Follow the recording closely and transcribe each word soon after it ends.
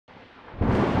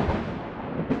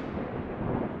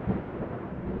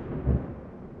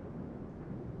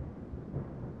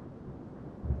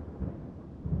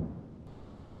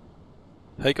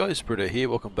Hey guys, Britto here.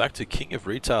 Welcome back to King of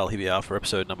Retail. Here we are for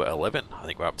episode number 11. I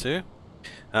think we're up to.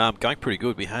 Going pretty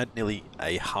good. We had nearly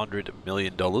 $100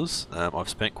 million. I've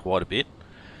spent quite a bit.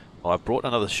 I've brought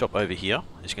another shop over here,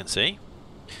 as you can see.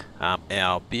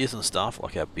 Our beers and stuff,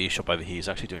 like our beer shop over here, is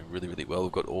actually doing really well.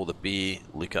 We've got all the beer,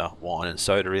 liquor, wine and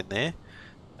soda in there.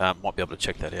 Might be able to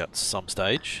check that out at some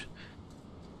stage.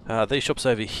 These shops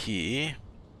over here,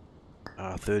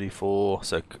 34.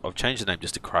 So I've changed the name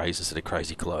just to Craze instead of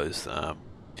Crazy Clothes.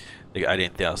 They got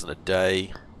 18,000 a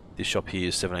day. This shop here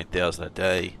is 17,000 a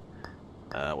day.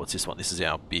 What's this one? This is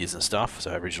our beers and stuff.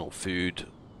 So original food,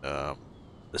 the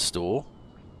store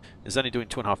is only doing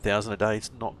 2,500 a day. It's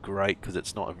not great because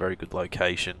it's not a very good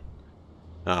location.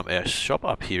 Our shop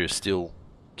up here is still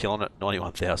killing it,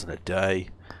 91,000 a day.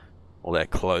 All our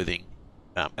clothing.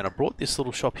 And I brought this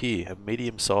little shop here, a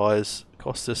medium size. It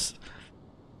cost us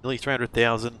nearly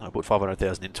 300,000. I put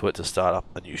 500,000 into it to start up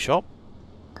a new shop.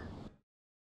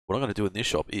 What I'm going to do in this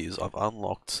shop is I've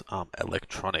unlocked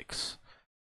electronics.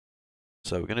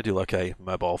 So we're going to do like a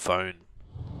mobile phone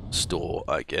store,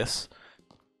 I guess.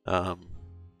 Yeah,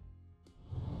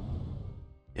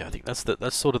 I think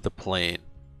that's sort of the plan.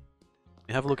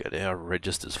 We have a look at our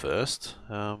registers first.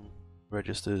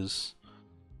 Registers.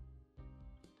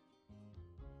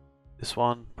 This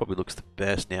one probably looks the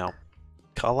best now.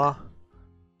 Color.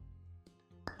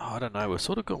 Oh, I don't know. We've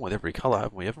sort of gone with every color,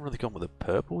 haven't we? Haven't really gone with a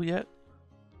purple yet.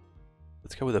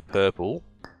 Let's go with a purple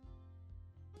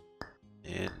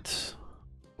and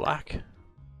black.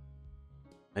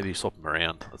 Maybe swap them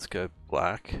around. Let's go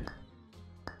black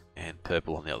and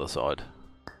purple on the other side.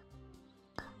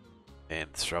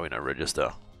 And throw in a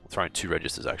register. I'll throw in two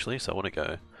registers actually. So I want to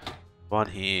go one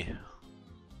here.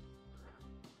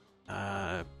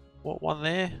 What one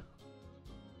there?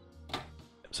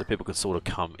 So people can sort of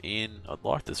come in. I'd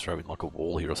like to throw in like a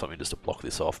wall here or something just to block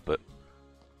this off, but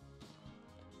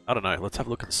I don't know. Let's have a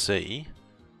look and see.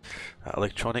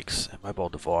 Electronics and mobile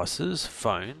devices,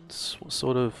 phones. What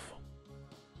sort of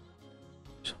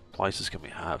places can we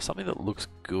have? Something that looks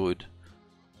good.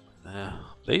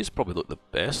 These probably look the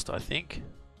best, I think.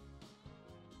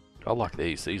 I like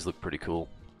these. These look pretty cool.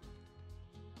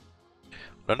 I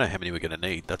don't know how many we're going to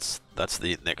need. That's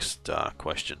the next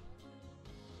question.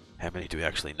 How many do we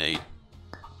actually need?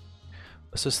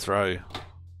 Let's just throw.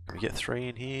 Can we get 3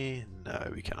 in here?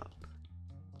 No, we can't.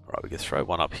 Alright, we can throw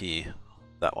one up here.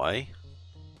 That way.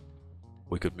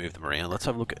 We could move them around. Let's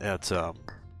have a look at the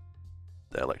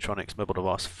electronics, mobile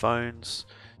device, phones.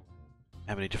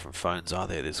 How many different phones are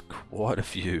there? There's quite a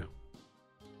few.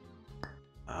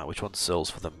 Which one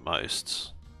sells for the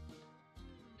most?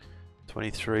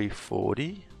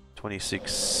 2340,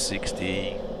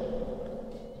 2660,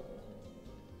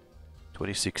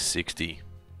 2660.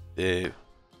 They're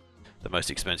the most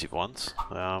expensive ones.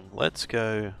 Let's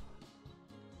go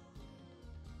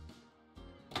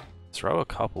throw a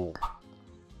couple.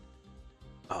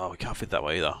 Oh, we can't fit that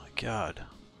way either. God.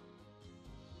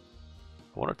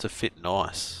 I want it to fit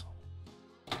nice.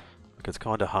 Like it's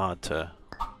kind of hard to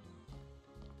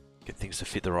get things to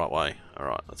fit the right way.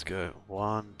 Alright, let's go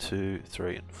 1, 2,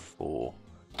 3 and 4.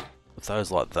 With those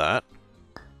like that.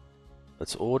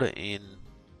 Let's order in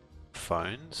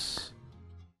phones.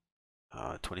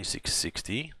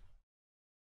 2660.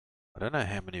 I don't know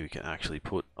how many we can actually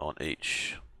put on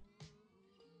each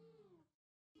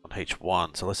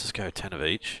one, so let's just go 10 of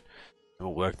each and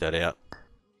we'll work that out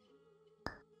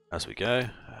as we go.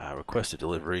 Request a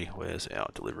delivery. Where's our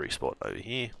delivery spot? Over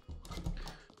here.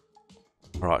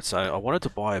 Alright, so I wanted to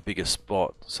buy a bigger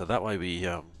spot so that way we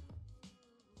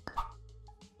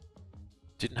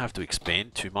didn't have to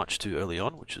expand too much too early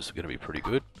on, which is going to be pretty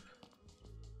good.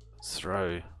 Let's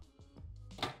throw.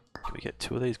 Can we get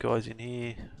 2 of these guys in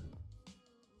here?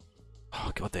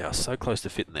 Oh god, they are so close to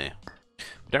fitting there.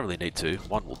 We don't really need to.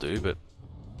 One will do, but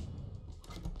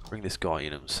bring this guy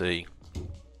in and see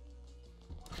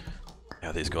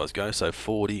how these guys go. So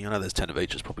 40. I know there's 10 of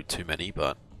each. It's probably too many,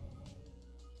 but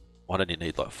why don't you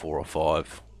need like 4 or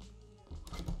 5?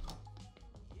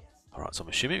 Alright, so I'm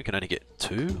assuming we can only get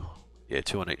 2. Yeah,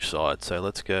 2 on each side. So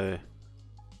let's go.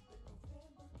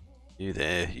 You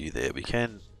there, you there. We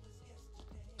can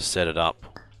set it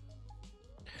up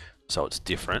so it's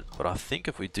different, but I think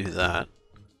if we do that,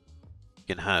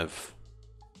 you can have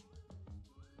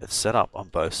it set up on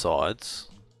both sides,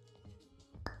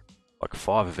 like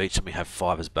 5 of each, and we have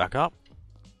 5 as backup.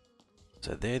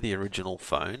 So they're the original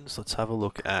phones. Let's have a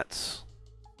look at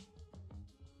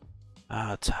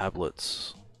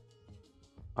tablets.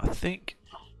 I think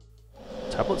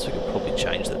tablets we could probably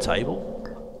change the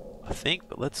table, I think,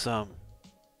 but let's go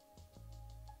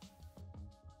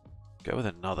with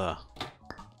another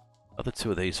Other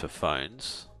two of these for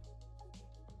phones.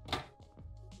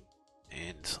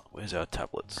 And where's our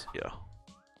tablets? Yeah.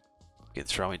 We can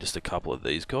throw in just a couple of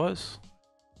these guys.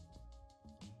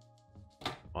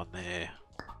 One there.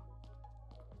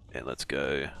 And let's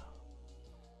go.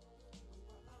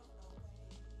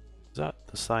 Is that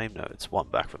the same? No, it's one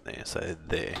back from there. So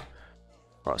there.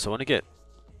 Right, so I want to get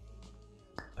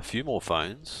a few more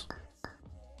phones.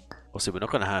 Obviously, we're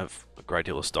not going to have a great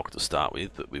deal of stock to start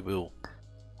with, but we will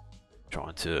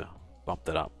try to bump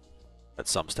that up at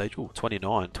some stage. Ooh,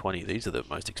 29, 20. These are the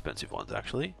most expensive ones,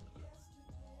 actually.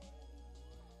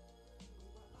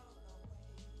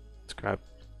 Let's grab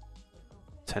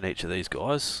 10 each of these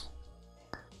guys.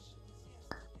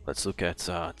 Let's look at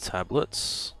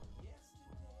tablets.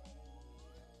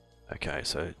 Okay,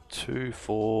 so 2,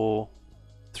 4,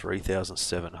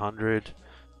 3,700.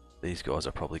 These guys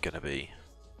are probably going to be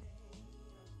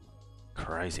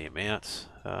crazy amounts.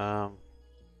 So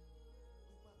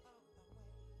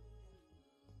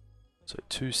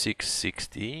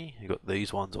 2,660. You got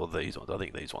these ones or these ones? I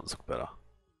think these ones look better.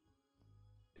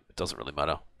 It doesn't really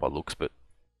matter by looks, but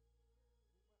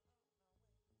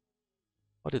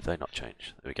why did they not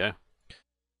change? There we go.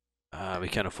 We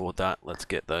can afford that. Let's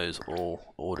get those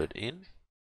all ordered in.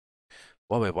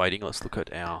 While we're waiting, let's look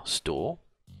at our store.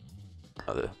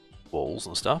 Other walls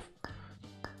and stuff.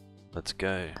 Let's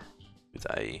go with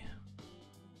a...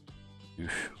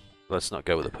 Oof. Let's not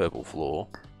go with a purple floor.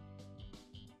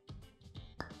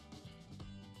 I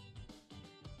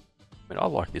mean, I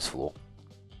like this floor.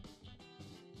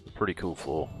 It's a pretty cool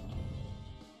floor.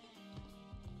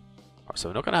 Right, so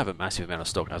we're not going to have a massive amount of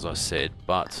stock, as I said,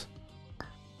 but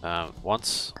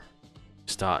once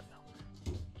we start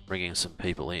bringing some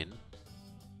people in,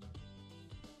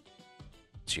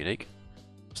 it's unique.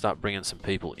 Start bringing some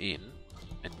people in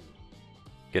and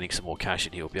getting some more cash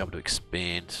in here, we'll be able to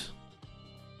expand.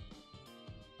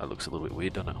 That looks a little bit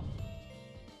weird, doesn't it?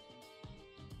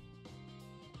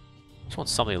 Just want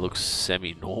something that looks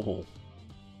semi-normal.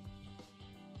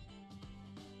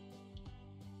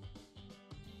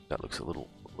 That looks a little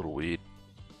weird.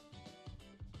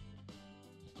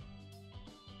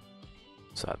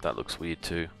 So that looks weird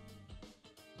too.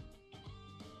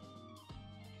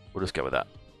 We'll just go with that.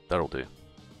 That'll do.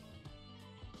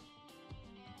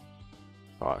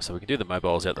 Alright, so we can do the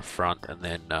mobiles out the front and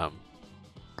then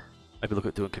maybe look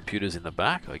at doing computers in the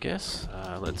back, I guess.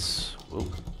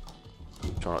 We'll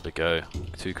try not to go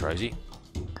too crazy.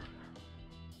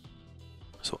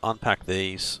 So unpack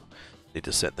these. Need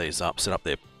to set these up, set up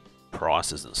their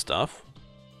prices and stuff.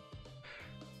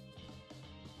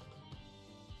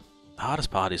 The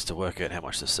hardest part is to work out how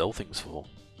much to sell things for.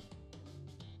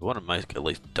 We want to make at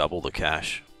least double the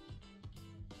cash.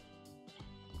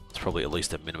 It's probably at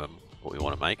least a minimum what we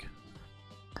want to make.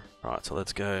 Right, so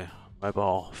let's go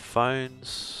mobile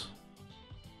phones.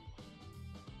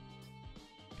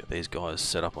 Get these guys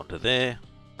set up onto there.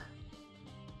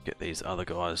 Get these other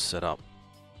guys set up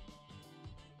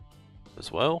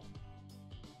as well.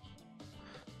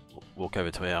 Walk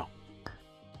over to our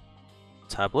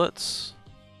tablets.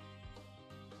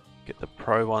 Get the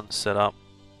Pro one set up.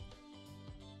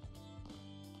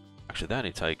 Actually, they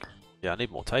only take... Yeah, I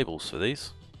need more tables for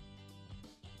these.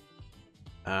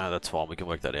 That's fine, we can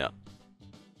work that out.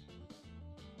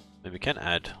 And we can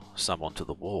add some onto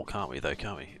the wall, can't we, though,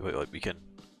 can't we? We can...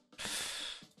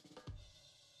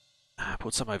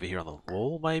 put some over here on the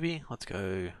wall, maybe? Let's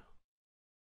go...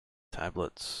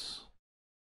 Tablets...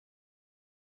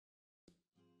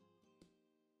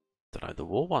 Don't know, the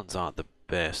wall ones aren't the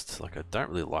best. Like, I don't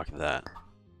really like that.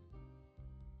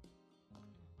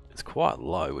 It's quite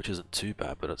low, which isn't too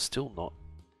bad, but it's still not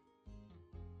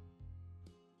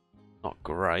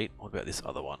great. What about this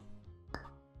other one?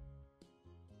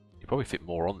 You probably fit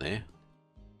more on there.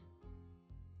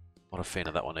 Not a fan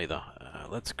of that one either.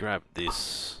 Let's grab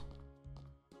this.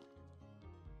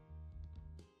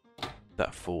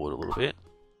 That forward a little bit.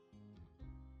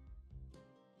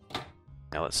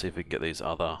 Now let's see if we can get these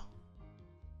other...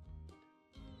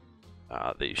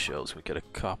 these shelves. We get a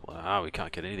couple. We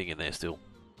can't get anything in there still.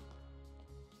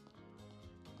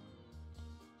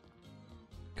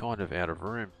 Kind of out of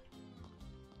room.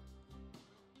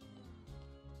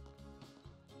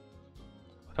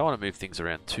 I don't want to move things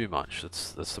around too much.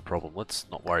 That's the problem. Let's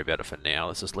not worry about it for now.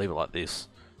 Let's just leave it like this.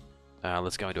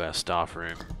 Let's go into our staff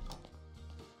room.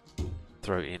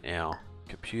 Throw in our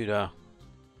computer.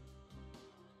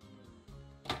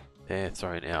 There.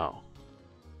 Throw in our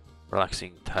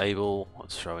relaxing table.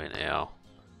 Let's throw in our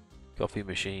coffee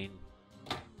machine.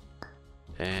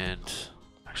 And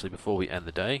actually, before we end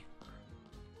the day,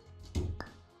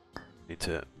 need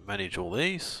to manage all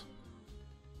these.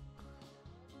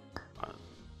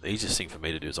 the easiest thing for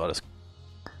me to do is I just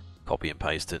copy and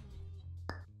paste it.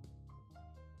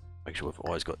 Make sure we've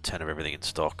always got 10 of everything in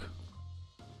stock.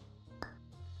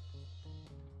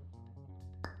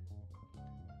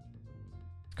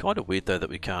 It's kind of weird though that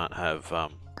we can't have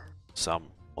some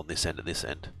on this end and this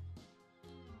end.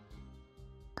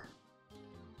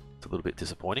 It's a little bit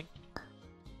disappointing.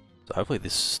 So hopefully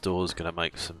this store is going to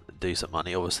make some decent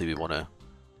money. Obviously we want to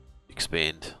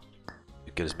expand,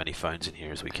 get as many phones in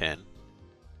here as we can.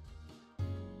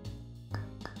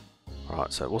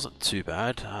 Alright, so it wasn't too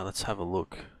bad. Let's have a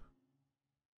look.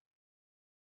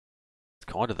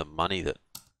 It's kind of the money that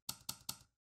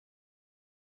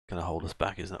going to hold us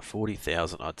back, isn't it?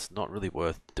 40,000. It's not really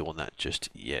worth doing that just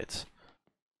yet.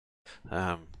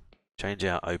 Change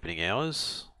our opening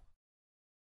hours.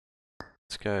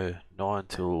 Let's go 9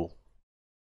 till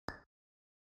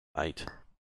 8.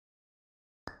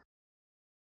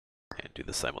 And do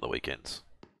the same on the weekends.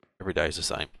 Every day is the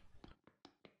same.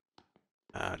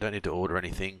 Don't need to order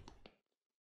anything.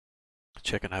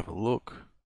 Check and have a look.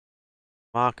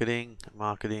 Marketing.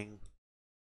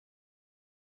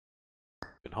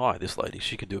 You can hire this lady.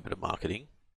 She can do a bit of marketing.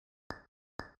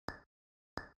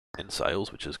 And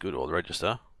sales, which is good, or the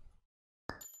register.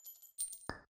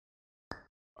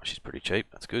 Oh, she's pretty cheap.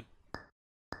 That's good.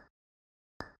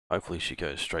 Hopefully she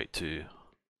goes straight to...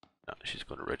 No, she's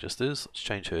got to registers. Let's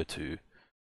change her to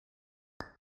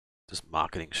just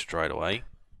marketing straight away.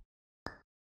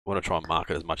 We want to try and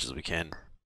market as much as we can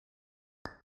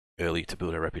early to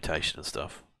build a reputation and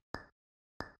stuff.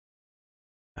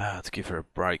 Let's give her a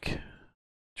break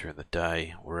during the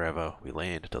day, wherever we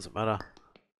land, it doesn't matter.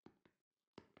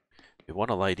 We want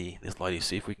a lady, this lady,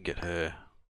 see if we can get her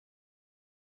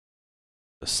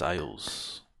the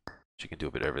sales. She can do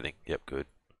a bit of everything. Yep, good.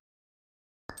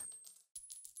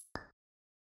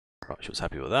 Right, she was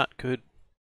happy with that, good.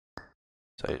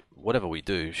 So whatever we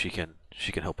do, she can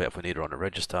help out if we need her on a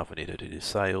register, if we need her to do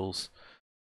sales.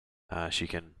 She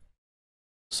can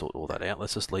sort all that out.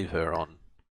 Let's just leave her on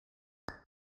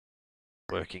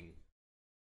working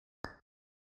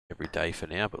every day for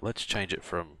now, but let's change it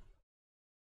from,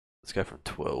 let's go from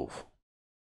 12.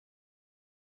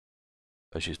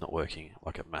 So she's not working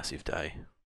like a massive day.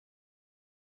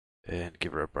 And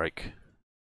give her a break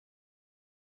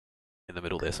in the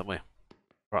middle there somewhere.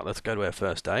 Right, let's go to our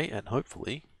first day and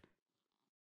hopefully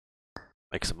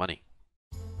make some money.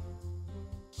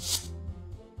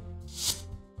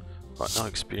 Right, no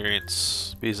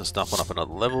experience. Business stuff went up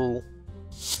another level.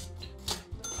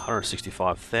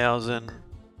 165,000.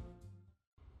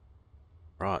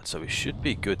 Right, so we should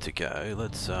be good to go.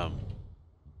 Let's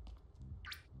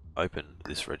open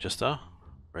this register.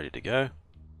 Ready to go.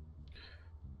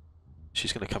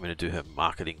 She's going to come in and do her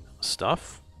marketing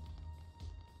stuff.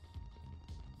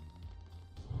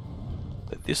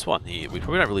 But this one here, we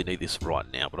probably don't really need this right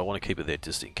now, but I want to keep it there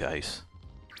just in case.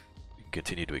 We can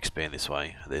continue to expand this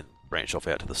way, and then branch off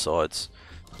out to the sides.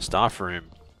 Staff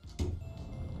room,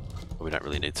 we don't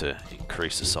really need to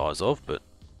increase the size of, but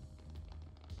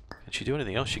can she do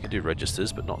anything else? She can do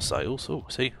registers, but not sales. Oh,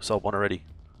 see, sold one already.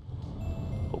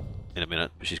 Oh, in a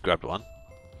minute, but she's grabbed one.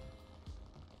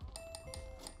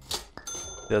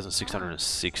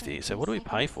 1,660. So what do we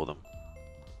pay for them?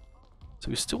 So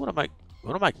we still want to make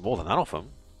more than that off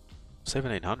them.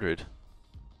 1,700.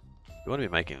 We want to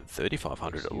be making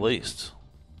 3,500 at least.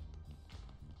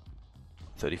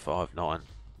 35.9.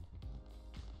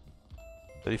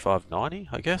 35.90,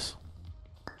 I guess.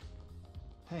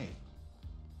 Hey.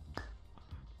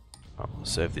 Right, we'll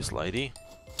serve this lady.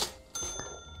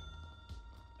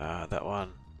 That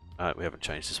one. We haven't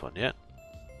changed this one yet.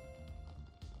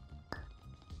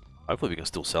 Hopefully we can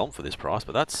still sell them for this price,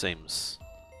 but that seems,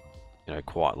 you know,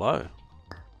 quite low.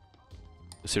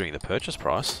 Considering the purchase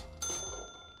price.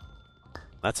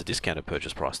 That's a discounted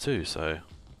purchase price too, so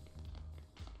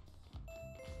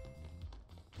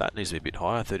that needs to be a bit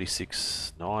higher,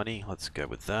 36.90. Let's go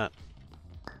with that.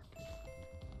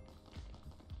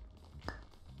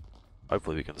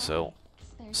 Hopefully we can sell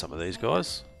some of these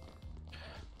guys.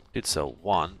 Did sell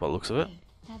one by the looks of it.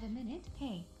 Have a minute.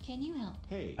 Hey, can you help?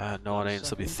 Hey. 19, so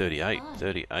it'll be 38.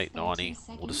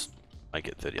 38.90. We'll just make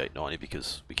it 38.90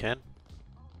 because we can.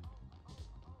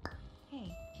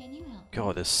 Hey, can you help?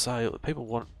 God, there's sale. People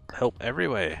want help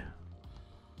everywhere.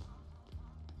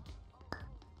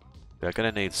 They're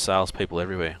going to need salespeople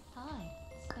everywhere. Hi.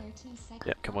 Spare 2 seconds.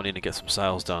 Yep, come on in and get some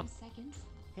sales done.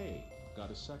 Hey,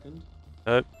 got a second?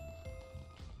 Nope.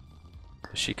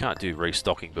 She can't do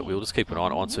restocking, but we'll just keep an eye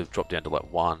on it once we've dropped down to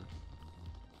like 1.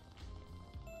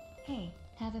 Hey,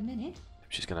 have a minute.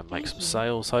 She's going to make some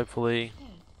sales, hopefully.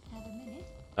 Hey, have a minute.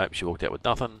 Nope, she walked out with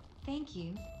nothing. Thank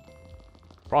you.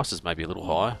 Prices may be a little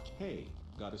high. Hey,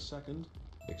 got a second?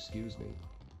 Excuse me.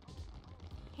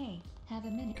 Hey, have a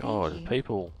minute. God, Thank you.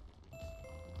 people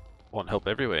want help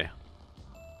everywhere.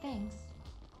 Thanks.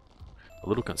 A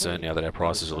little concerned now that our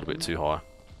price is a little bit too high.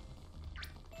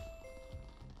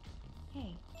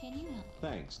 Hey, can you help?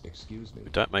 Thanks, excuse me. If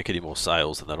we don't make any more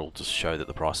sales, then that'll just show that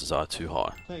the prices are too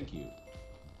high. Thank you.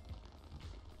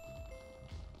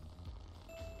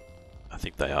 I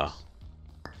think they are.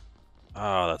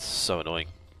 Ah, that's so annoying.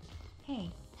 Hey,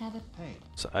 have a Hey,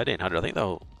 So 1800, I think they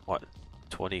were what,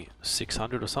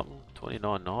 2600 or something,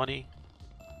 2990.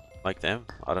 Make them,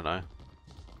 I don't know.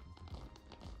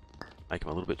 Make them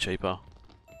a little bit cheaper.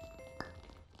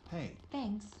 hey,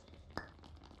 thanks.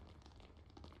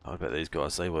 I bet these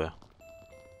guys, they were.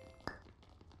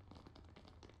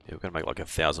 Yeah, we're gonna make like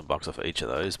 $1,000 off each of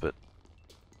those, but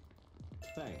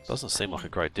thanks. doesn't seem like a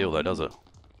great deal though, does it?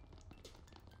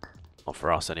 Not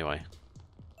for us anyway.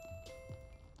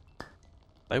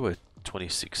 They were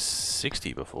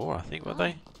 2660 before, I think, weren't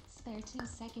they? Spare 2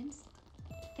 seconds.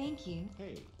 Thank you.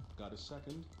 Hey, got a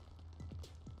second?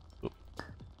 There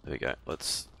we go.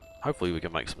 Let's. Hopefully we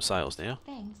can make some sales now.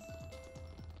 Thanks.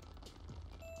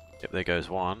 Yep, there goes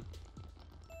one.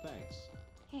 Thanks.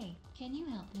 Hey, can you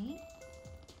help me?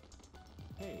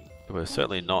 Hey, We're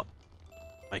certainly not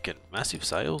making massive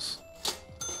sales.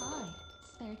 Hi.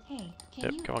 Spare. Hey, can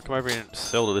Yep, you? come over here and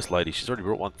sell to this lady. She's already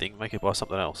brought one thing. Make her buy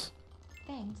something else.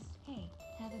 Thanks. Hey,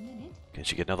 have a minute. Can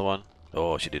she get another one?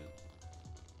 Oh, she didn't.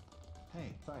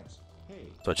 hey, thanks. Hey.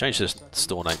 So I changed this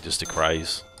store name just to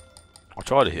Craze. I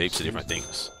tried heaps of different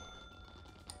things.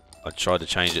 I tried to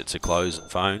change it to clothes and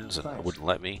phones, and it wouldn't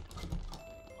let me.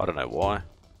 I don't know why.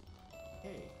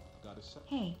 Hey, got a second?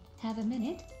 Hey, have a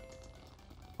minute.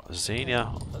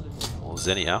 Xenia, or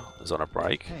Xenia, is on a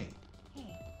break. Hey, Hey,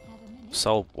 have a minute.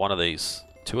 Sold one of these,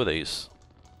 two of these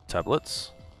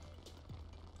tablets.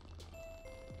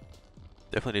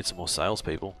 Definitely need some more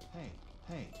salespeople.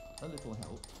 hey, a little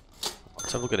help.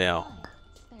 Let's have a look at our Hi.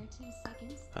 Spare 2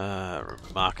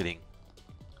 seconds. marketing.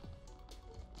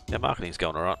 Our marketing's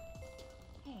going alright.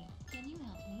 Hey, can you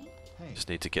help me? Hey, Just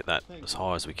need to get that as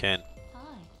high as we can.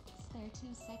 Hi. Spare 2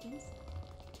 seconds.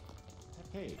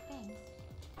 hey, Thanks.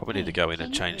 Probably need to go in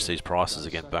and change these prices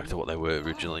again back to what they were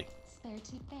originally. Spare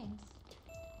 2. Thanks.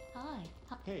 Hi.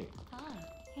 Hi. hey, Hi.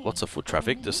 Hey, Lots of foot have a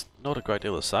traffic, minute? just not a great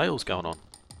deal of sales going on.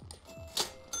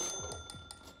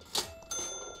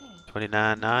 Hey,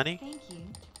 $29.90. thank you.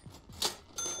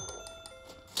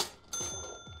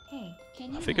 Hey,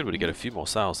 can you I figured help we'd get a me? few more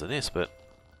sales than this, but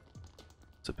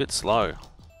it's a bit slow.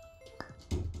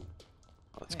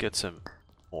 Let's get some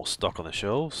more stock on the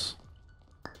shelves.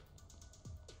 I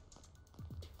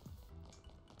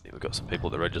think we've got some people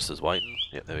at the registers waiting.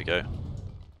 Yep, there we go.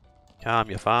 Calm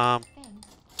your farm. Thanks.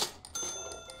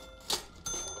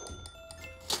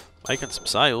 Making some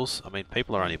sales. I mean,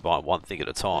 people are only buying one thing at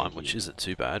a time, Thank which you. isn't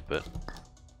too bad, but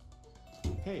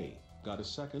hey, got a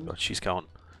second? God, she's going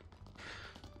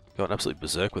absolutely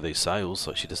berserk with these sales,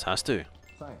 so she just has to.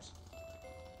 Thanks.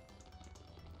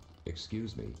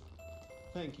 Excuse me.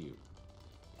 Thank you.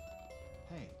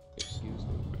 Hey, excuse me.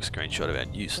 Quick screenshot of our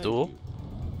new Thank store. you.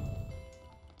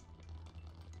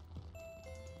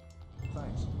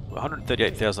 Thanks.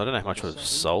 138,000. I don't know how much we've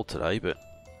sold today, but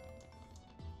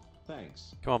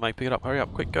Thanks. come on, mate, pick it up. Hurry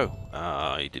up, quick, go.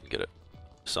 Ah, you didn't get it.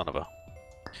 Son of a.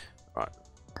 Right.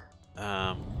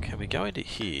 Can we go into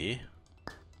here?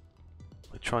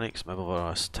 Electronics, mobile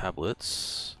device,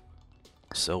 tablets,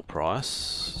 sell price.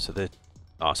 So they're.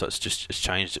 Oh, so it's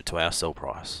changed it to our sell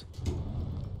price.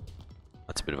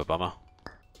 That's a bit of a bummer.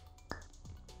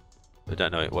 I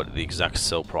don't know what the exact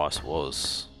sell price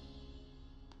was.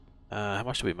 How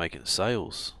much do we make in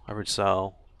sales? Average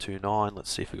sale 2.9.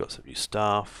 Let's see if we got some new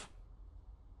staff.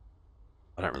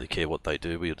 I don't really care what they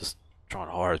do. We'll just try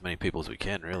and hire as many people as we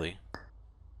can, really.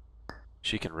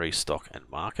 She can restock and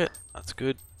market. That's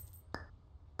good.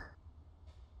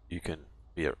 You can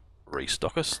be a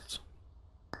restockist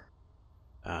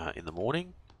in the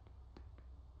morning.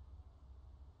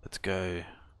 Let's go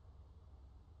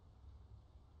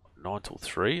 9 till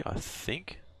 3, I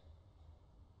think.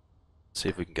 See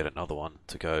if we can get another one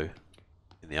to go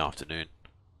in the afternoon.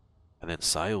 And then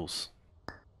sales.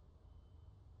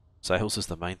 Sales is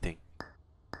the main thing.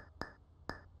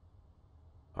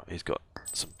 Oh, he's got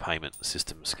some payment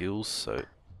system skills, so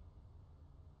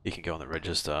he can go on the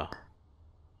register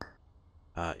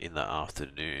in the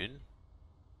afternoon.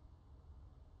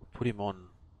 We'll put him on,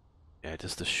 yeah,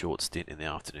 just a short stint in the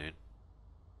afternoon.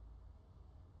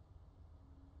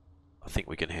 I think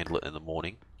we can handle it in the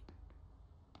morning.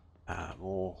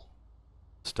 More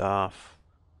staff.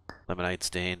 Lemonade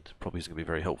stand. Probably is going to be a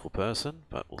very helpful person,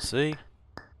 but we'll see.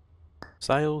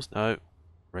 Sales? No.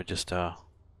 Register.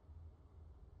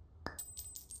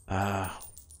 We'll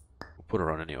put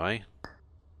her on anyway.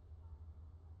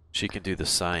 She can do the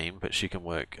same, but she can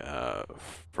work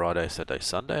Friday, Saturday,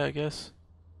 Sunday, I guess.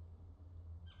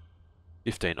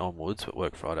 15 onwards, but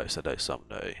work Friday, Saturday,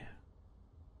 Sunday.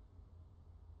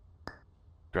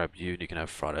 Grab you and you can have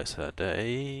Friday,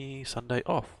 Saturday, Sunday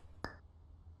off.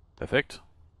 Perfect.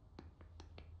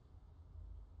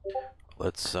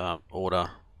 Let's order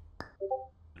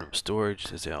minimum storage.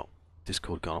 There's our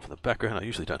Discord going off in the background. I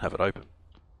usually don't have it open.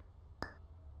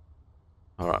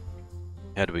 Alright,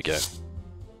 how do we go?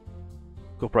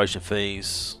 Corporation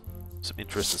fees, some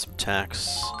interest and some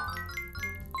tax.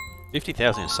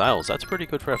 50,000 in sales, that's pretty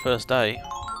good for our first day.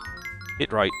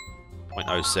 Hit rate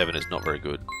 0.07 is not very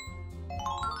good.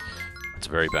 That's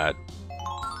very bad.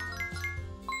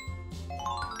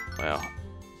 Wow,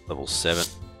 level 7.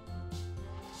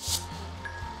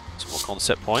 Some more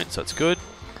concept points, that's good.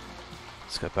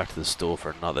 Let's go back to the store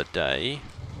for another day.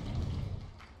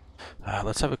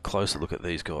 Let's have a closer look at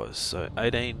these guys. So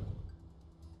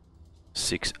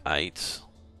 18.68.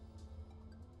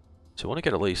 So I want to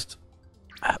get at least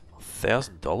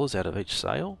 $1,000 out of each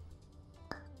sale.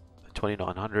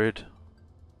 2,900.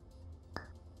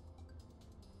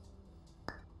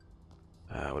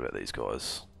 What about these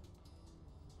guys?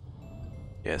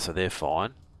 Yeah, so they're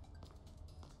fine.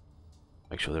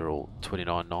 Make sure they're all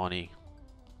 29.90.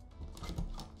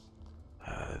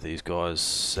 These guys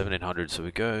 1,700, so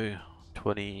we go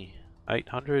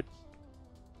 2,800.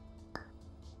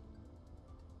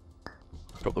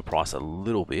 Drop the price a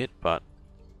little bit, but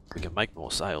we can make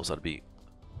more sales. That'd be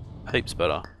heaps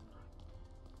better.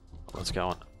 Let's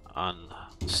go and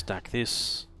unstack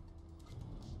this.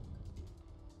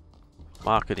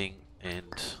 Marketing,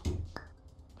 and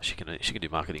she can do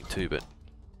marketing too, but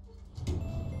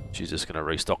she's just going to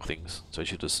restock things, so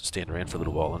she'll just stand around for a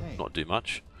little while and not do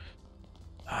much.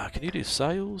 Can you do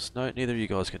sales? No, neither of you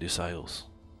guys can do sales.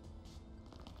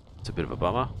 It's a bit of a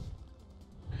bummer.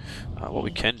 What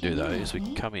we can do though is we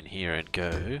can come in here and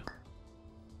go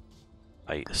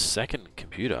a second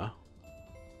computer,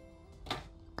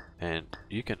 and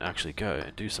you can actually go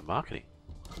and do some marketing.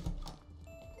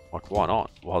 Like, why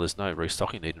not? While there's no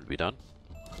restocking needing to be done.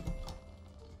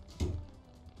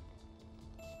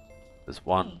 There's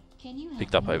one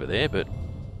picked up over there, but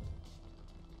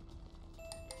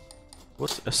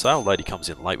what's a sale lady comes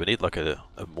in late? We need like a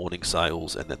morning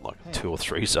sales and then like 2 or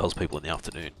 3 salespeople in the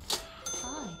afternoon.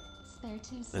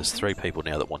 There's 3 people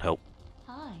now that want help.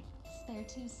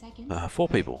 4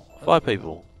 people, 5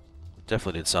 people.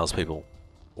 Definitely need salespeople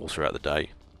all throughout the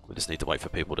day. We just need to wait for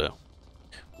people to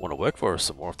want to work for us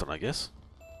some more often, I guess.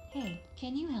 Hey,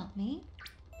 can you help me?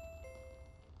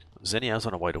 Zenia's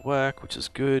on her way to work, which is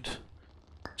good.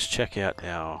 Let's check out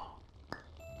our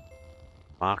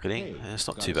marketing. Hey, It's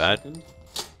not got too a bad. second?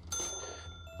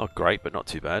 Not great, but not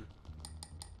too bad.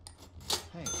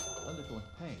 Hey, a little.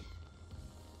 Hey,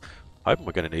 Hoping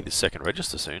we're going to need this second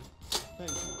register soon. thank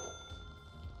you.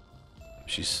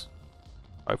 She's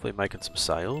hopefully making some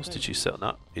sales. Did she sell?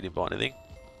 No, he didn't buy anything.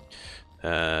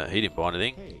 He didn't buy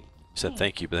anything. Hey, He said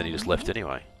thank you, but then he just left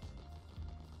anyway.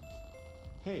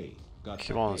 hey, got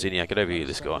Come on, hey, Zinnia, get over got here, a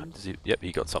this guy. second? Does he, yep,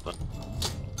 he got something.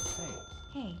 Hey,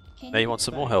 Hey, can Now you want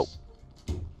some more help.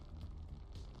 thanks.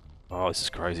 Oh, this is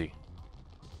crazy.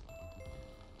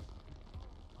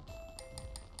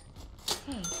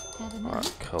 Hey, have a Alright,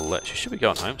 minute? Colette. She should be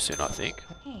going home soon, I think.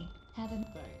 Hey, have a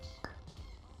Thanks.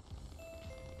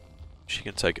 She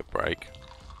can take a break.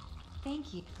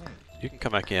 thank you. Hey, You can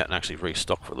come back out and actually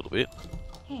restock for a little bit.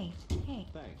 Hey, hey,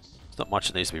 thanks. There's not much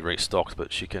that needs to be restocked,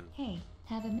 but she can hey,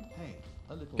 have a minute? Hey,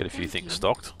 a little. get a few Thank things you.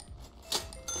 stocked.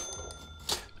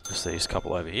 Just these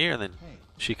couple over here, and then Hey,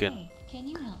 she can Hey, can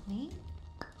you help me?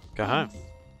 go home. Thanks.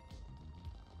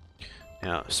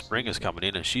 Now, Spring is coming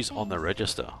in, and she's on the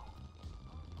register.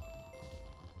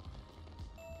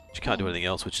 She can't do anything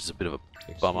else, which is a bit of a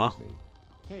bummer. excuse me.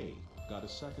 Hey, got a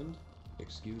second?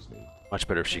 Excuse me. Much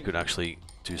better if she could actually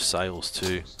do sales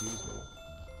too. Excuse me.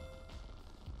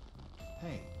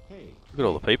 Hey, hey. Look at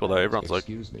all the people though, everyone's like,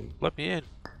 Excuse me. let me in.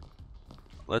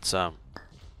 Let's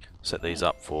set these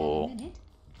up Have a for minute?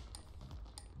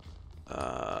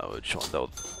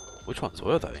 which ones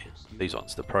were they? These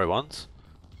ones, the pro ones.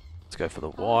 Let's go for the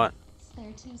white.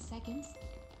 Spare 2 seconds.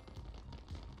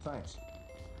 Thanks.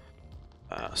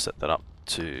 Set that up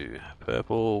to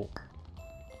purple.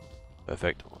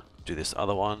 Perfect. Do this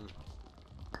other one.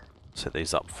 Set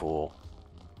these up for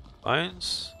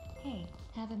bones. Hey,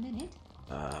 have a minute?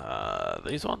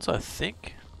 These ones, I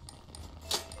think.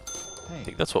 Hey, I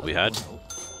think that's what a we little had. help?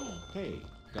 Hey, Hey,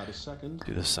 got a second?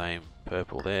 Do the same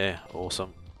purple there.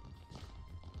 Awesome.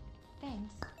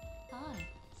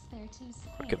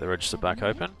 Get the register back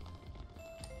open.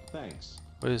 Thanks.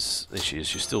 Where's there she is?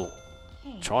 She's still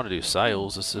Hey. trying to do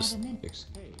sales. It's Have just a minute.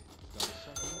 Hey, got a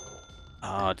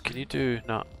second? can you do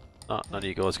no? No, none of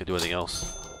you guys can do anything else.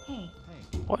 Hey.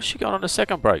 Hey, Why is she going on a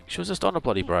second break? She was just on a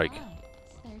bloody Hey, break. hi.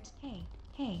 Hey.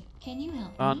 Hey. Can you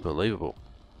help me? Unbelievable.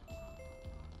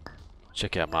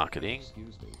 Check out marketing.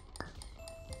 excuse me.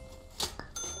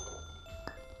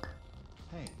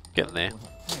 Hey. Getting there.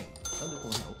 Hey, a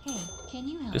little help. Hey. Can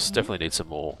you help This me? definitely needs some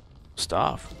more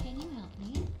staff. Can you help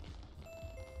me?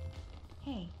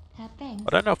 Hey. Thanks. I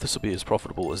don't know if this will be as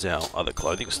profitable as our other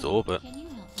clothing store, but Can you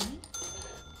help me?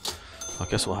 I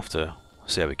guess we'll have to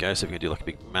see how it goes. See if we can do like a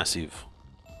big, massive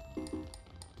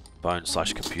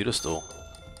phone/computer store.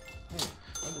 Hey,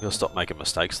 a We'll stop making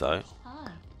mistakes though.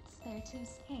 Hi. Spare two.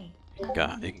 Hey. You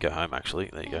can go home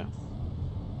actually. There you go.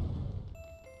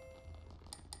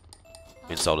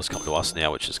 Insiders come to us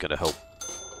now, which is going to help.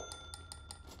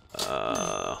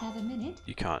 Have a minute?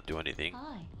 You can't do anything.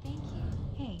 Hi. Thank you.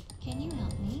 Hey. Can you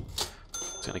help me?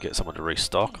 It's going to get someone to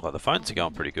restock. Like the phones are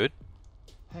going pretty good.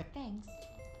 Thanks.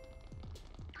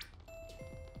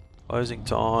 Closing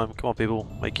time. Come on, people,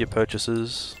 make your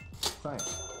purchases.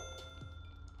 Thanks.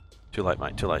 Too late,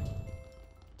 mate. Too late.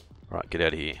 Right, get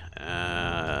out of here.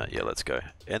 Yeah, let's go.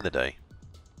 End the day.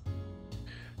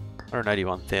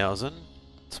 181,000.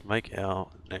 Let's make our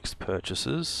next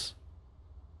purchases.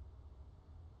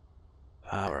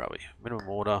 Where are we? Minimum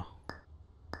order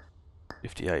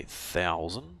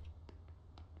 58,000.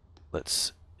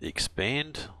 Let's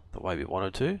expand the way we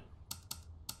wanted to.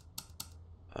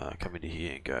 Come into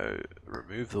here and go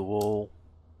remove the wall.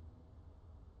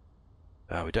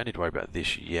 We don't need to worry about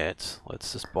this yet.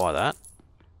 Let's just buy that.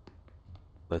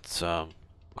 Let's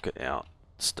look at our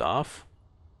staff.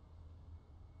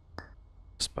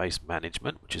 Space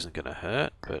management, which isn't going to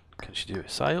hurt, but can she do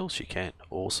sales? She can.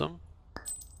 Awesome.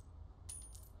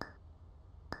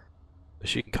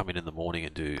 She can come in the morning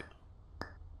and do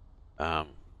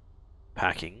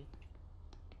packing.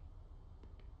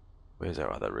 Where's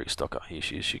our other restocker? Here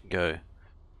she is. She can go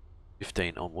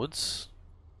 15 onwards.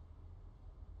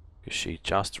 Because she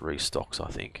just restocks, I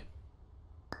think.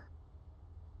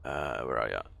 Where are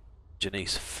you?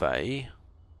 Janice Faye.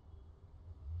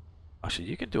 Actually,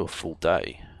 you can do a full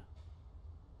day.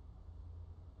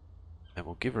 And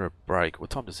we'll give her a break. What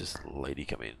time does this lady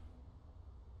come in?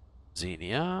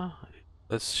 Xenia.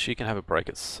 She can have a break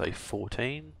at say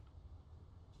 14.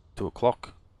 2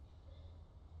 o'clock.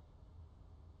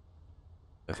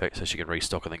 Perfect, so she can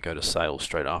restock and then go to sales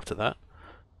straight after that.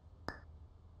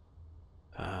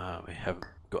 We haven't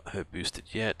got her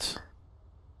boosted yet.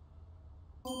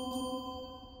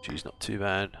 She's not too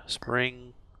bad.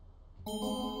 Spring.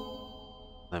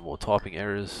 No more typing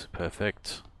errors.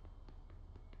 Perfect.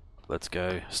 Let's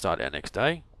go start our next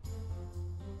day.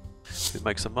 We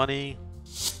make some money.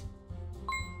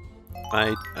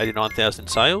 Made 89,000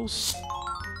 sales.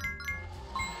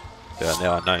 We are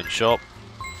now a known shop.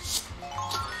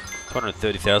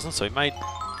 230,000, so we made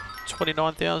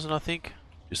 29,000, I think.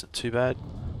 Isn't too bad.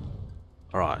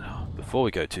 Alright, before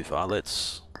we go too far,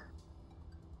 let's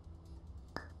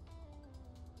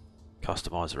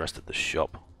customize the rest of the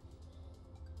shop.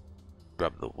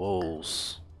 Grab the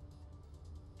walls.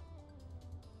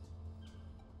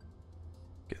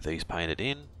 Get these painted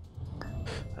in.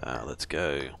 Let's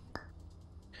go.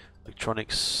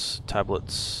 Electronics,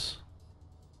 tablets.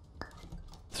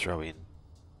 Throw in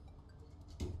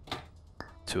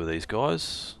 2 of these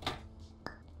guys.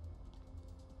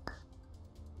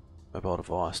 Mobile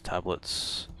device,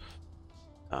 tablets.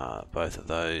 Both of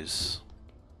those.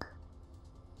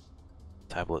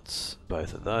 Tablets,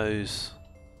 both of those.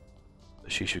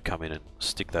 She should come in and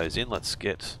stick those in. Let's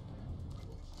get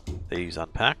these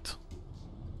unpacked.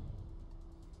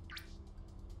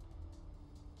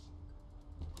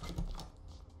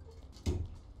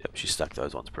 Yep, she stacked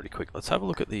those ones pretty quick. Let's have a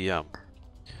look at the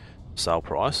sale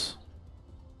price.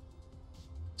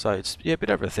 So it's a bit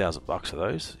over $1,000 for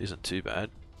those. Isn't too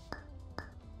bad.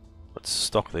 Let's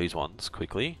stock these ones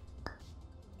quickly,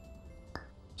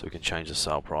 so we can change the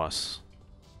sale price.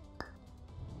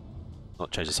 Not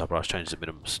change the sale price, change the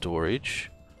minimum storage.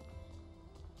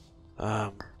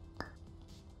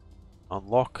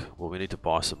 Unlock. Well, we need to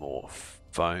buy some more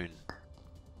phone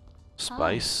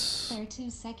space. Spare 2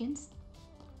 seconds.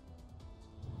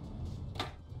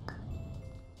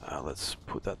 Let's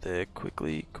put that there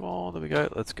quickly. Come on, there we go.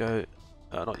 Let's go.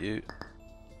 Not you.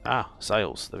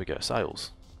 Sales. There we go.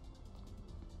 Sales.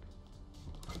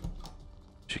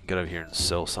 She can get over here and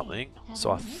sell something.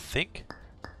 So I think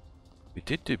we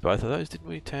did do both of those, didn't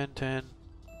we? 10, 10,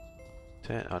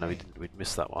 10. Oh no, we didn't. We'd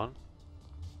missed that one.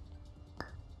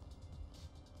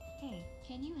 Hey,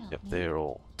 Can you help Yep, me? they're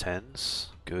all 10s.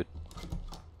 Good.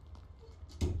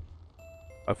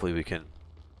 Hopefully we can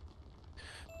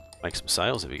make some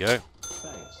sales. There we go.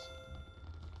 Thanks.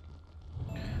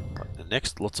 Right, the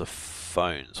next, lots of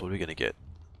phones. What are we going to get?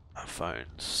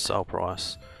 Phones. Sale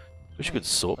price. Wish you could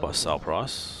sort by sale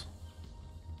price.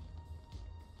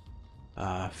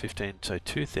 15, so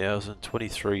 2,000,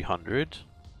 2,300,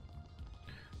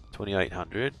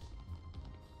 2,800,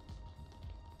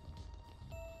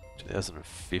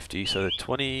 2,050. So the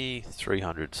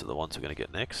 2,300s are the ones we're going to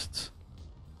get next.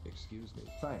 Excuse me.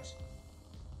 Thanks.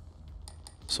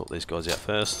 Sort these guys out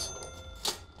first.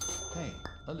 Hey,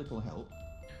 a little help.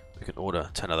 We can order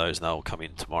 10 of those and they'll come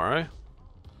in tomorrow.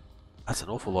 That's an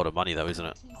awful lot of money though, isn't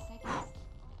it? 2 seconds.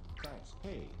 Thanks.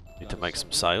 Hey. Need got to a make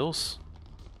some second? sales.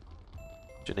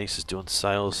 Janice is doing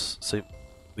sales. See,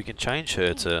 we can change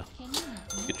her to... Can you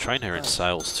help We me? could train her in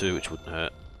sales too, which wouldn't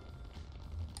hurt.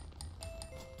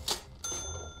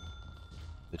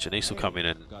 The Janice will come in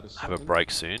and have a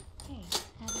break soon. Hey,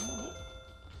 have a minute?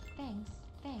 Thanks,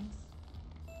 thanks.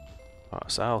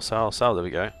 Alright, sale, there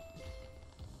we go.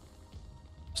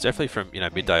 It's definitely from, you know,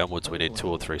 midday onwards we need 2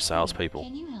 or 3 salespeople.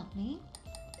 Can you help me?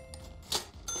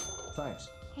 Thanks.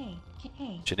 Hey,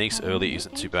 hey. Janice have a early minute?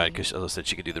 isn't too Thank bad you. because, as I said,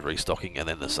 she can do the restocking and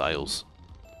then the sales.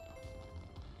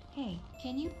 Hey,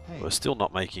 can you? Hey. We're still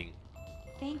not making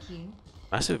Thank you.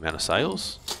 massive amount of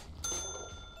sales.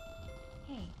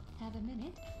 Hey, have a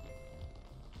minute?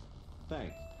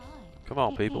 Thanks. Hi. Come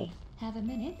on, Hey, people. hey, have a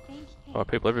minute? Thank you. Oh,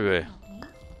 people everywhere. Can you help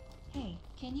me? Hey,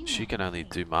 can you She help can me? only Hey,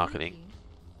 do thank marketing. you.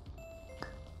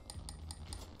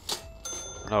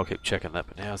 I know I'll keep checking that,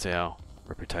 but how's our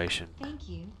reputation? Thank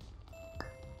you.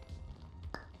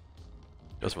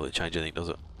 Doesn't really change anything, does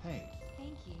it? Hey.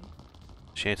 Thank you.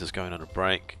 Shanta's going on a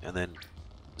break, and then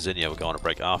Xenia will go on a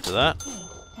break after that. Hey,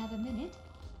 have a minute?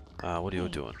 What are you Hey,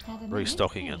 doing? have a minute?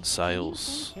 Restocking Hey, and can you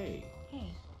sales. Hey.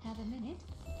 Hey, have a minute?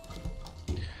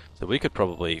 So we could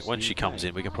probably, when she comes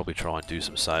in, we can probably try and do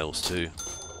some sales too.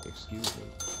 Excuse me.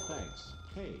 Thanks.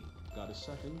 Hey. Got a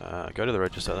second? Go to the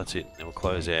register, that's it. And we'll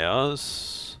close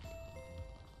ours.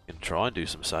 And try and do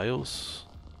some sales.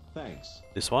 Thanks.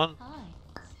 This one. Hi.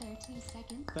 Spare 2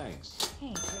 seconds? Thanks. Hey,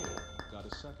 Hey. Got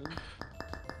a second?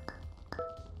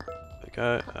 There we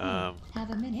go. hey,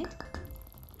 have a minute?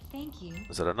 Thank you.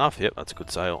 Is that enough? Yep, that's a good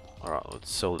sale. Alright, let's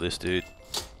sell this dude.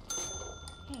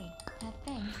 Hey, have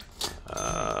thanks.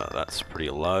 That's pretty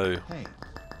low. Hey.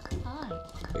 Hi.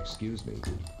 Excuse me.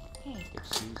 Hey,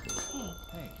 Excuse me. hey.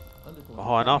 Hey. A little Oh,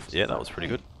 high enough? thanks. Yeah, that was pretty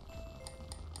good.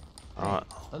 Alright,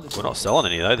 A little we're not selling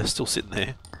any though, they're still sitting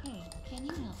there. Hey, can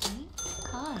you help me?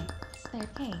 Hi. Spare.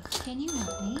 Hey, can you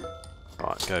help me?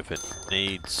 Alright, go for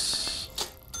needs.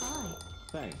 Hi.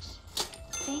 Thanks.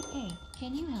 Hey,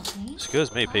 can you help me?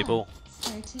 Excuse me, Hi. people.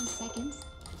 Spare 2 seconds?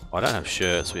 I don't have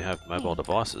shirts, we have mobile Hey,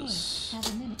 devices. Hey, have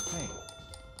a minute? Hey.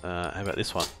 How about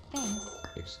this one? Thanks.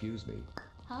 Excuse me.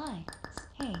 Hi.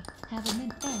 Hey, have a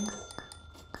minute? Thanks.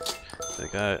 There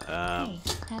we go. Hey,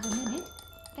 have a minute?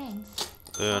 Thanks.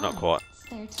 Not Hi. quite.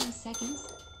 Spare 2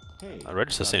 seconds? Hey. The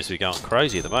register got a seems to be second? going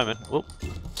crazy at the moment. Whoop.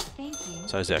 Thank you.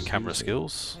 So is our Excuse camera me.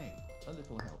 skills. Hey. A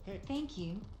little help. Hey. Thank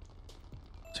you.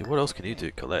 See, what else can you Hey, do,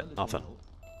 a Colette? little Nothing. help.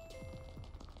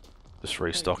 Just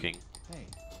restocking. Hey.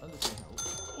 A little help.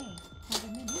 Hey, have a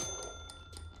minute?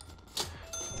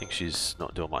 I think she's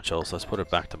not doing much else. Let's put her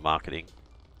back to marketing.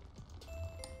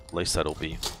 At least that'll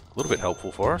be a little bit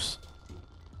helpful for us.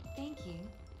 Thank you.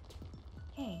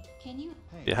 Hey, can you?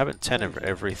 Hey. Yeah, having 10 of Thank you.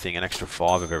 everything, an extra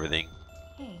 5 of everything.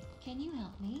 Hey, can you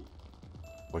help me?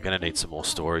 We're going to need some more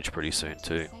storage pretty soon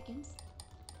too. Seconds.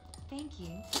 Thank you.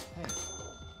 Hey.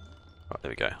 Right,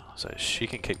 there we go. So she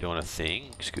can keep doing a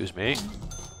thing. Excuse me.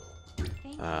 Thanks.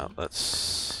 Thank you.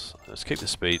 Let's keep the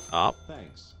speed up.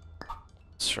 Thanks.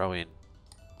 Let's throw in.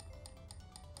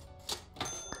 Can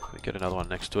we get another one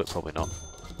next to it? Probably not.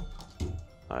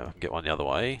 No, I can get one the other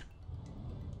way.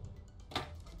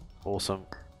 Awesome.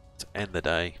 Let's end the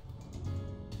day.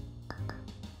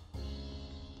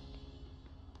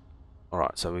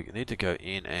 Alright, so we need to go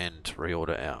in and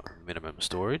reorder our minimum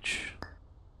storage.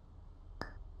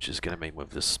 Which is going to mean we've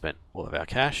just spent all of our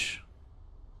cash.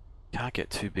 Can't get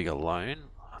too big a loan.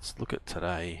 Let's look at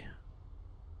today.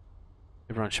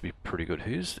 Everyone should be pretty good.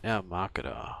 Who's our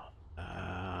marketer?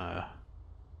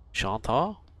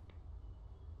 Chantal?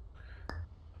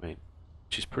 I mean,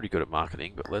 she's pretty good at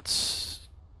marketing, but let's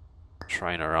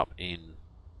train her up in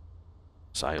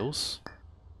sales.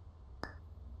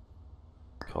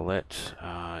 Colette,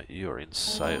 you're in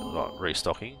sales,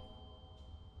 restocking.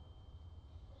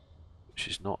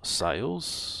 She's not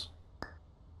sales.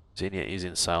 Xenia is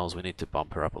in sales. We need to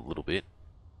bump her up a little bit.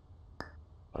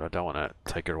 But I don't want to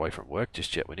take her away from work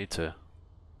just yet. We need to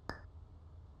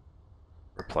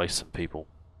replace some people.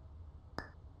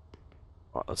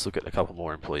 Right, let's look at a couple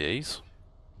more employees.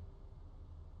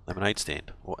 Lemonade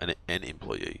stand, or an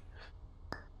employee.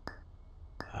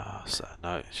 So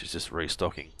no, she's just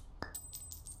restocking.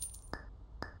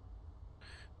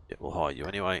 Yeah, we'll hire you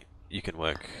anyway. You can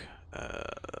work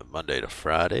Monday to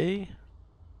Friday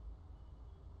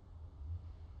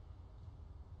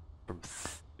from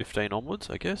 15 onwards,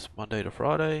 I guess. Monday to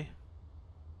Friday.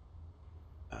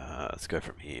 Let's go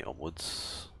from here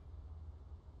onwards.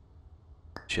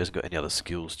 She hasn't got any other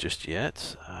skills just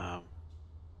yet.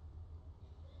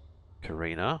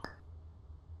 Karina,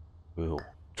 we'll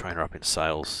train her up in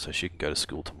sales so she can go to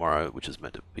school tomorrow, which is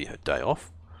meant to be her day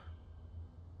off.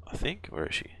 I think. Where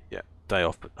is she? Yeah, day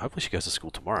off, but hopefully she goes to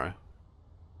school tomorrow.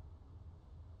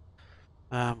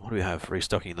 What do we have?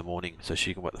 Restocking in the morning so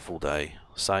she can work the full day.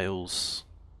 Sales.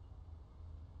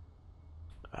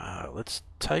 Let's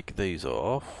take these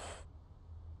off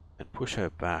and push her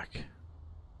back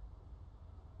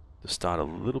to start a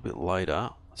little bit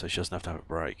later so she doesn't have to have a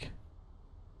break.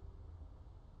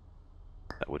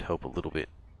 That would help a little bit.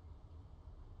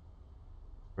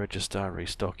 Register,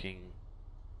 restocking.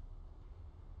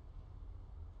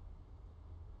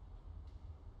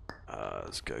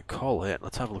 Let's go Colette.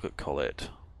 Let's have a look at Colette.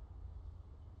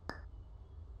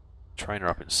 Train her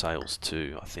up in sales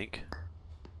too, I think.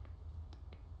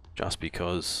 Just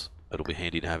because it'll be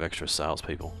handy to have extra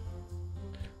salespeople.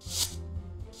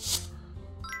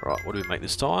 Right, what do we make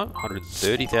this time?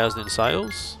 130,000 in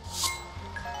sales.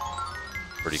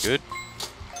 Pretty good.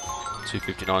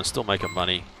 259, still making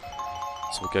money.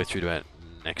 So we'll go through to our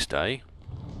next day.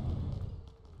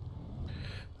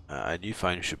 A new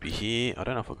phone should be here. I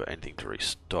don't know if I've got anything to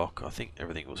restock. I think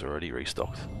everything was already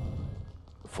restocked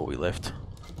before we left.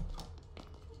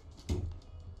 There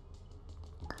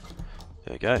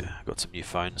we go. Got some new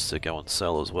phones to go and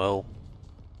sell as well.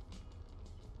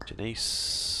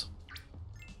 Janice.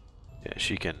 Yeah,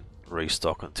 she can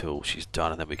restock until she's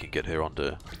done and then we can get her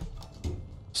onto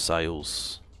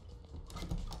sales,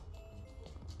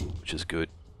 which is good.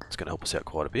 It's going to help us out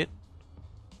quite a bit.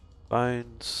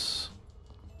 Phones.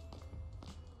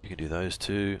 You can do those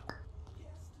two.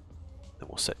 Then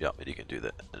we'll set you up and you can do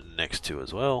the next two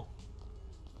as well.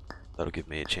 That'll give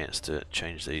me a chance to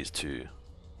change these to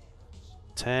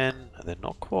 10, and then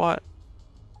not quite.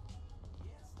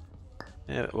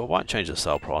 Yeah, well, I won't change the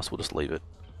sale price, we'll just leave it.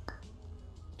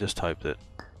 Just hope that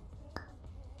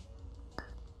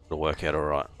it'll work out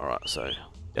alright. Alright, so,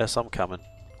 yes, I'm coming.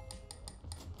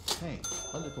 Hey,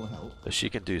 a little help. So she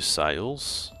can do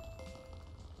sales.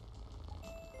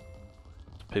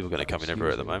 People are going to come in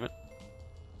everywhere at the moment.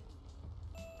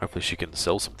 Hopefully she can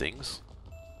sell some things.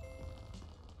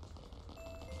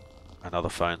 Another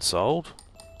phone sold.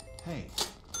 Hey.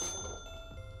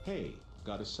 Hey,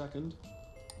 got a second?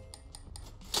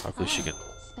 Hopefully she can...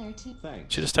 Spare two.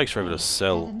 Thanks. She just takes forever to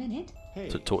sell, Have a minute? Hey,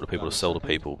 to talk to people, got to a sell to second?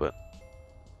 people, but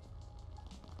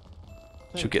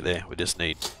she'll get there. We just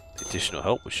need additional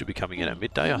help. We should be coming in at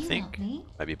midday, I Can you think. help me?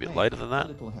 Maybe a bit Hey, later than A that.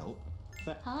 little help.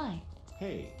 Hi.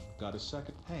 Hey, got a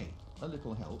second? Hey, a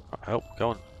little help. Help, go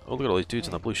on. Oh, look at all these dudes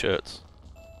in the blue shirts.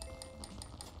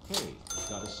 Hey,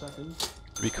 got a second?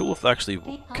 It'd be cool if they actually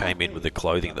came in with the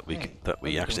clothing that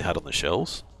we actually had on the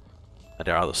shelves at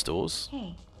our other stores.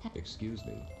 Hey. Excuse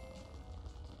me.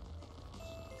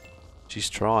 She's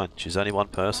trying. She's only one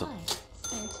person. Hi.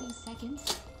 Spare 2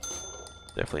 seconds.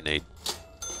 Definitely need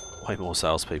way more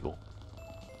salespeople.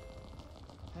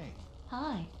 Hey,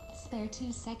 Hi. Spare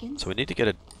 2 seconds. So we need to get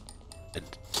a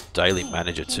daily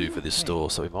manager too for this store.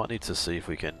 So we might need to see if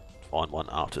we can find one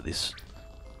after this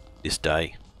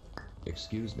day.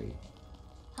 excuse me.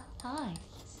 Hi.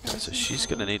 Okay, so she's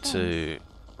going to need to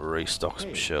restock some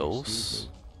Hey, shelves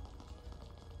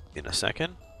in a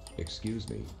second. Excuse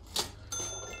me.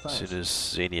 As Thanks. soon as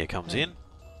Xenia comes Hey. in.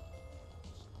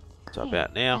 So Hey,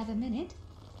 about now. Have a minute?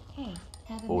 Hey.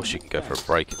 Have a Or minute? she can go for a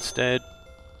break instead.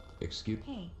 Excuse.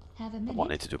 Hey. Have a I minute? might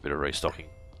need to do a bit of restocking.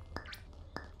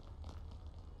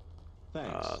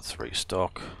 Thanks. Let's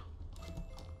restock.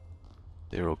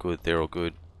 They're all good, they're all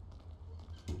good.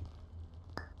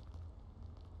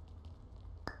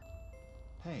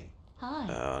 Hey,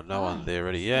 Hi. No one Hi. there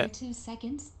ready Spare yet. 2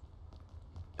 seconds.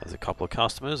 There's a couple of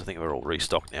customers. I think we're all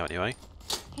restocked now anyway.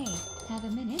 Hey. Have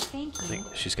a minute? Thank I you.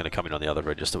 think she's going to come in on the other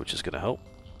register, which is going to help.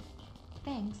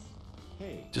 Thanks.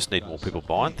 hey. Just need got more a people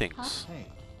second? buying Hey, things. Hey,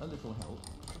 a little help.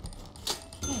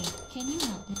 Hey. Can you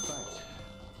help me? Thanks.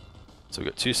 So we've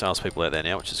got 2 salespeople out there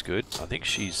now, which is good. I think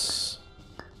she's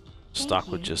stuck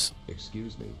with you. just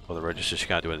Excuse me. on the register. She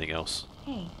can't do anything else.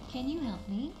 Hey. Can you help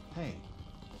me? Hey,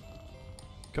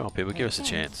 Come on, people, give us a Thanks.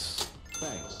 chance.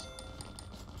 thanks.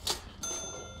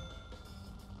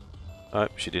 Oh,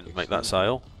 she didn't make that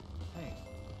sale. Hey.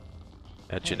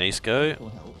 How'd Janice go? Medical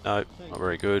help? No, Thank not you.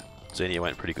 very good. Xenia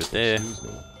went pretty good there. Excuse me.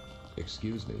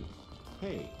 Excuse me.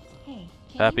 Hey. Hey,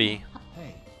 can Happy. you help?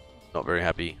 Hey. Not very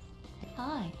happy.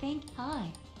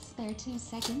 Hi. Spare 2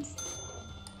 seconds.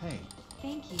 Hey.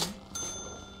 Thank you.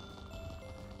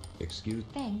 Excuse.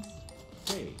 Thanks.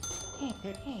 Hey. Hey,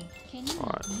 can you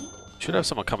Alright. help me? Should have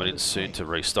someone coming in soon to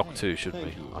restock too, shouldn't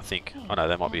we? I think. Oh no,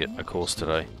 that might be a course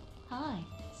today. Hi.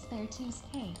 Spare 2.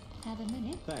 Hey, have a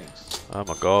minute? Thanks. Oh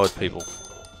my god, people.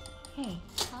 Hey,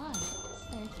 hi.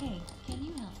 Spare. Hey, can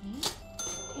you help me?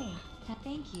 Hey,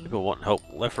 thank you. People want help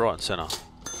left, right and centre.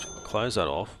 Close that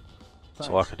off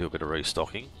so I Thanks. can do a bit of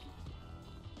restocking.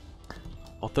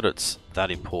 Not that it's that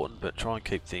important, but try and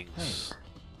keep things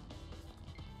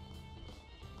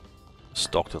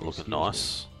stocked and looking Excuse me.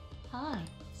 nice. Hi.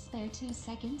 Spare 2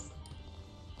 seconds.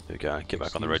 There we go, get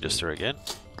back on the Excuse me. register again.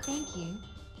 Thank you.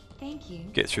 Thank you.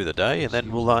 Get through the day and then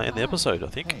Excuse we'll me. end the episode, I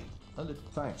think. Hey.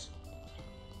 Thanks.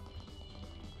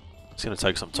 It's going to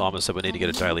take some time, so we need to get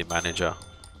a daily manager.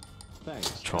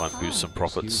 Thanks. Try and boost some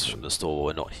profits Excuse me. from the store while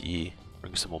we're not here.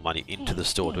 Bring some more money into the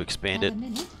store to expand have it. a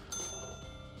minute?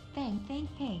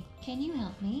 Hey, can you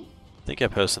help me? I think our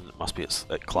person must be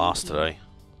at class Thank you. today.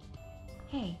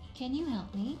 Hey, can you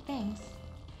help me? Thanks.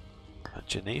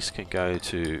 Janice can go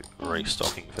to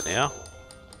restocking for now.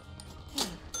 Hey,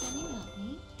 can you help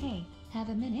me? Hey, have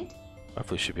a minute?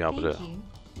 Hopefully she'll be able Thank to you.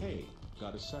 Hey.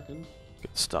 Got a second?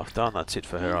 get stuff done. That's it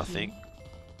for her, I Thank you. think.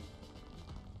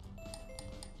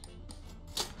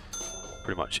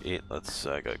 Pretty much it. Let's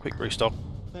go quick restock.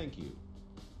 Thank you.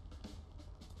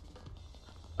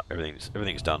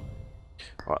 Everything's done.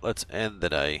 Alright, let's end the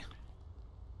day.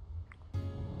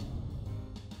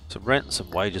 Some rent and some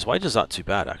wages. Wages aren't too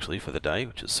bad actually for the day,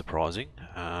 which is surprising.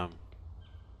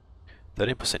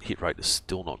 13% hit rate is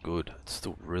still not good. It's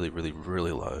still really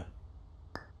low.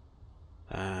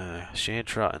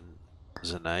 Shantra and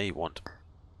Zane want,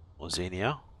 or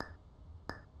Xenia,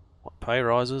 want pay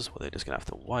rises. Well, they're just going to have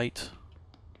to wait.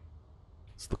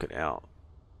 Let's look at our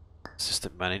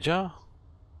assistant manager.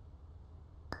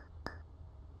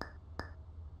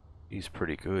 He's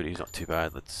pretty good. He's not too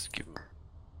bad. Let's give him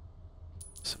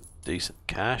some decent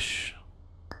cash.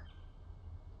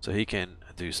 So he can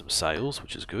do some sales,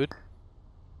 which is good.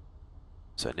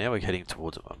 So now we're heading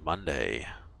towards a Monday.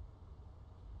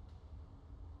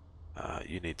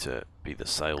 You need to be the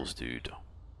sales dude.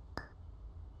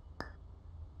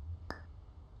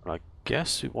 And I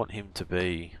guess we want him to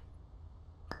be...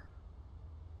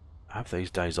 have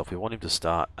these days off. We want him to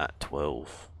start at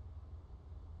 12.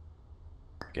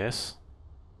 I guess.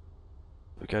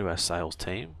 We go to our sales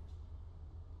team.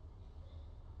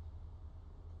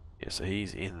 Yeah, so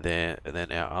he's in there, and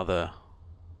then our other...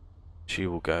 she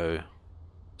will go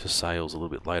to sales a little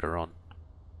bit later on.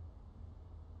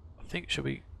 I think, should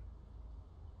we...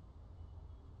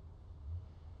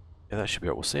 yeah, that should be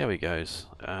right. We'll see how he goes.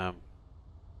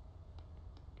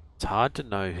 It's hard to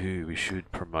know who we should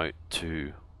promote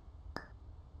to...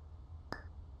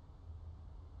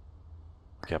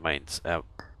 okay,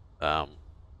 our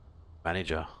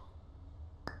manager.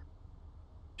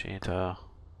 Janta.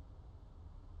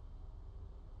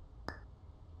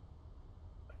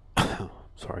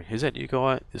 Sorry, who's that new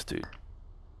guy? This dude.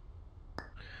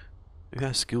 Who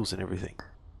has skills and everything?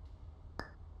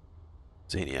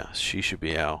 Xenia. She should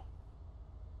be our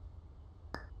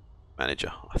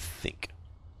manager, I think.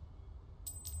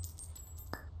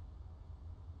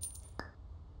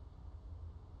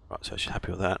 Right, so she's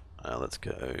happy with that. Let's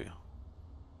go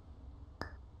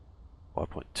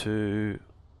 5.2,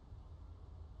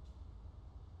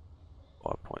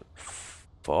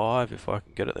 5.5 if I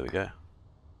can get it. There we go.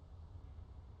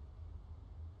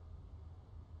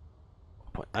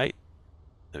 5.8.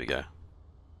 There we go. Right,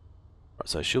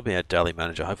 so she'll be our daily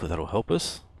manager. Hopefully that'll help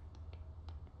us.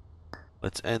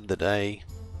 Let's end the day.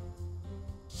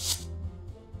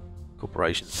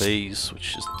 Corporation fees,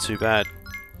 which isn't too bad.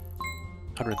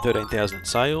 113,000 in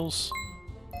sales.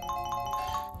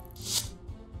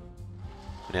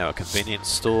 Now a convenience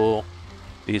store.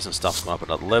 Beers and stuff's gone up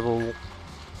another level.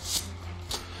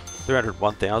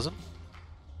 301,000.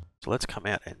 So let's come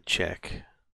out and check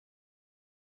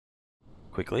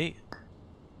quickly.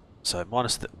 So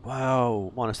minus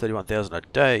 31,000 a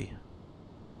day.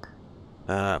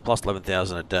 Plus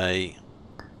 11,000 a day.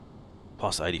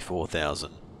 Plus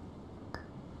 84,000.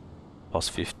 Plus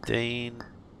 15.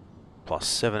 Plus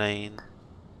 17.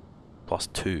 Plus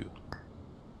 2.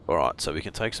 Alright, so we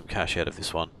can take some cash out of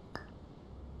this one.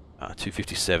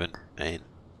 257 and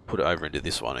put it over into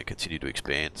this one and continue to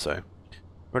expand. So,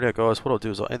 right guys, what I'll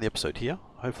do is I'll end the episode here.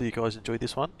 Hopefully you guys enjoyed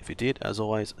this one. If you did, as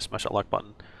always, smash that like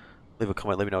button. Leave a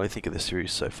comment, let me know what you think of this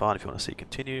series so far, and if you want to see it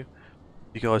continue.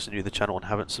 If you guys are new to the channel and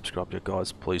haven't subscribed yet,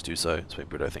 guys, please do so. It's been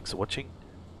Britto, thanks for watching.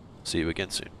 See you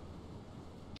again soon.